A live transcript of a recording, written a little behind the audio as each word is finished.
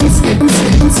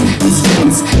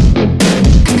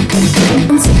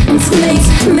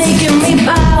Making me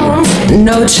bounce.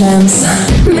 No chance.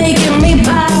 Making me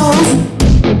bounce.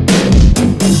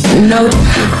 No.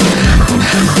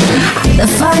 The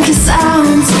funky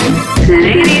sounds.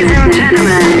 Ladies and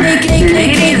gentlemen,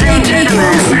 ladies and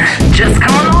gentlemen, just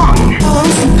come along.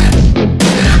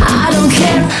 I don't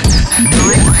care.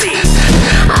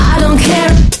 I don't care.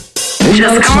 Just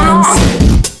no come along.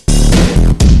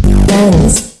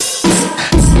 Dance.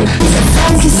 The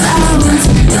funky sounds.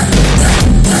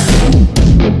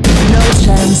 No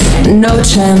chance. No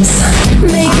chance.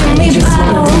 Making me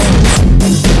bounce.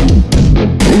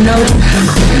 No.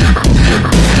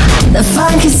 The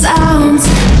funky sounds.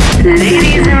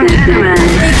 Ladies and gentlemen,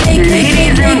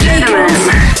 ladies and gentlemen,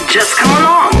 just come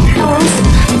along.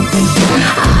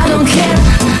 I don't care.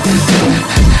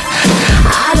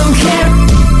 I don't care.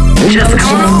 Just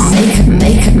come along.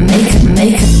 Make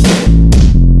it.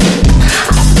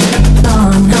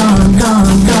 Gone.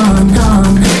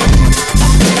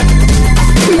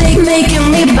 Making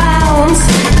me bounce.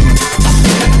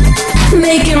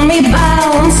 Making me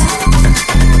bounce.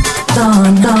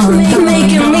 Gone.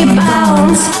 Making me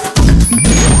bounce.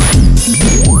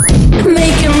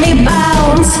 Making me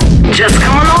bounce. Just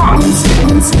come along.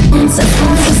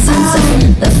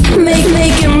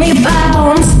 Making me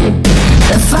bounce.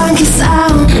 The funky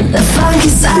sound. The funky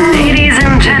sound. Ladies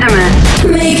and gentlemen,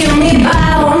 Making me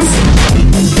bounce.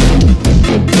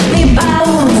 Me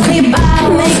bounce. Me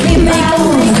bounce. Make me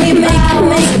bounce.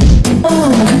 Me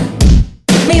bounce.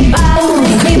 Me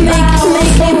bounce. Me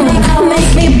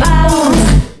make me bounce.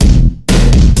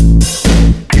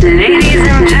 ladies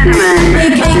and gentlemen,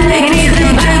 ladies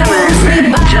and gentlemen,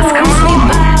 just come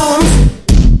along.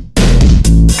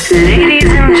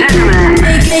 Ladies and gentlemen,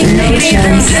 ladies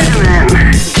and gentlemen,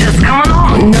 just come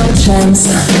along. No chance.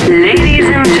 Ladies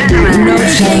and gentlemen, No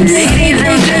chance. ladies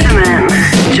and gentlemen,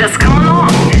 just come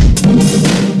along.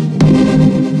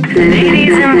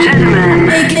 Ladies and gentlemen,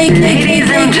 ladies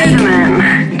and gentlemen,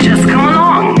 just come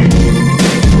along.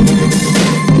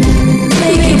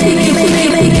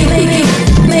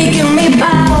 Making me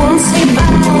bounce. Me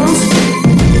bounce.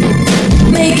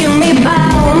 Making me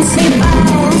bounce. Me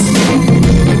bounce.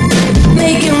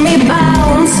 Making me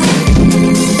bounce.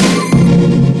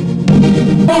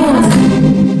 Bounce.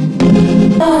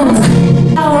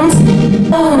 Me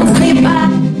bounce. Me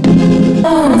bounce.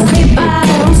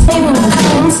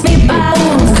 Me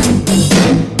bounce.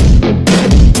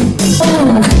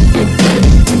 Bounce.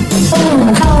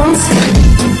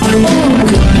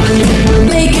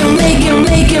 Making me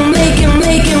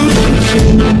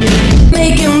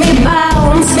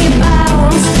bounce. Me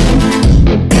bounce.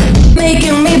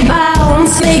 Making me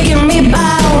bounce. Making me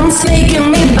bounce. Making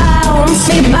me bounce.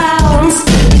 Me bounce.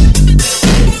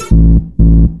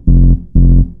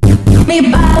 Me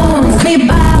bounce. Me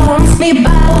bounce. Me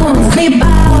bounce. Me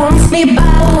bounce. Me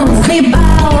bounce. Me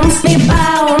bounce. Me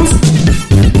bounce.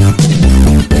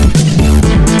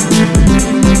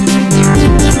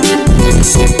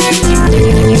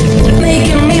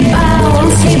 Making me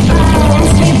bounce. Me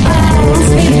bounce. Me bounce.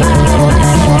 Me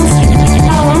bounce.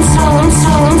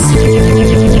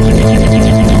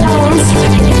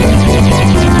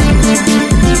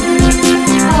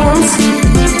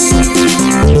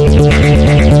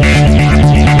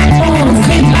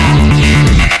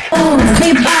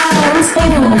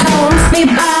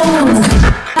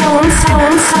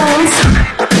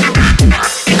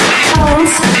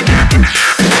 Bounce.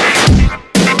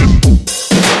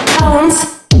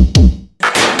 Bounce.